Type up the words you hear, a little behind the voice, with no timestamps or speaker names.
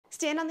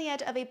stand on the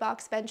edge of a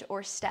box bench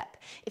or step.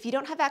 If you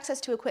don't have access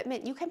to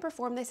equipment, you can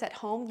perform this at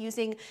home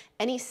using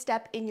any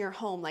step in your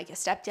home, like a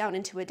step down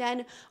into a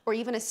den or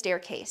even a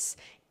staircase.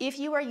 If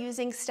you are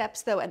using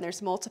steps though, and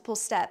there's multiple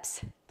steps,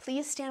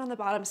 please stand on the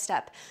bottom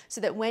step so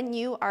that when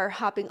you are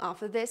hopping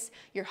off of this,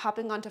 you're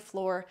hopping onto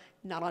floor,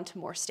 not onto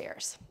more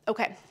stairs.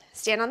 Okay,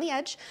 stand on the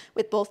edge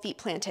with both feet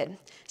planted.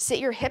 Sit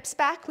your hips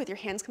back with your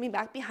hands coming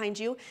back behind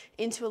you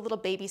into a little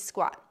baby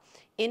squat.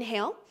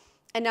 Inhale,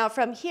 and now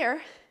from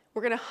here,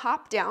 we're gonna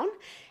hop down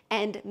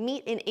and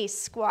meet in a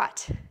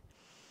squat.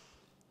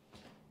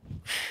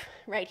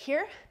 Right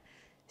here,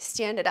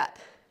 stand it up,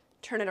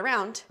 turn it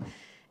around,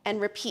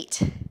 and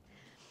repeat.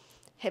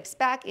 Hips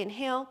back,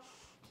 inhale,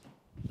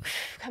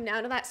 come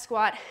down to that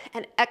squat,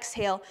 and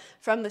exhale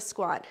from the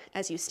squat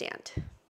as you stand.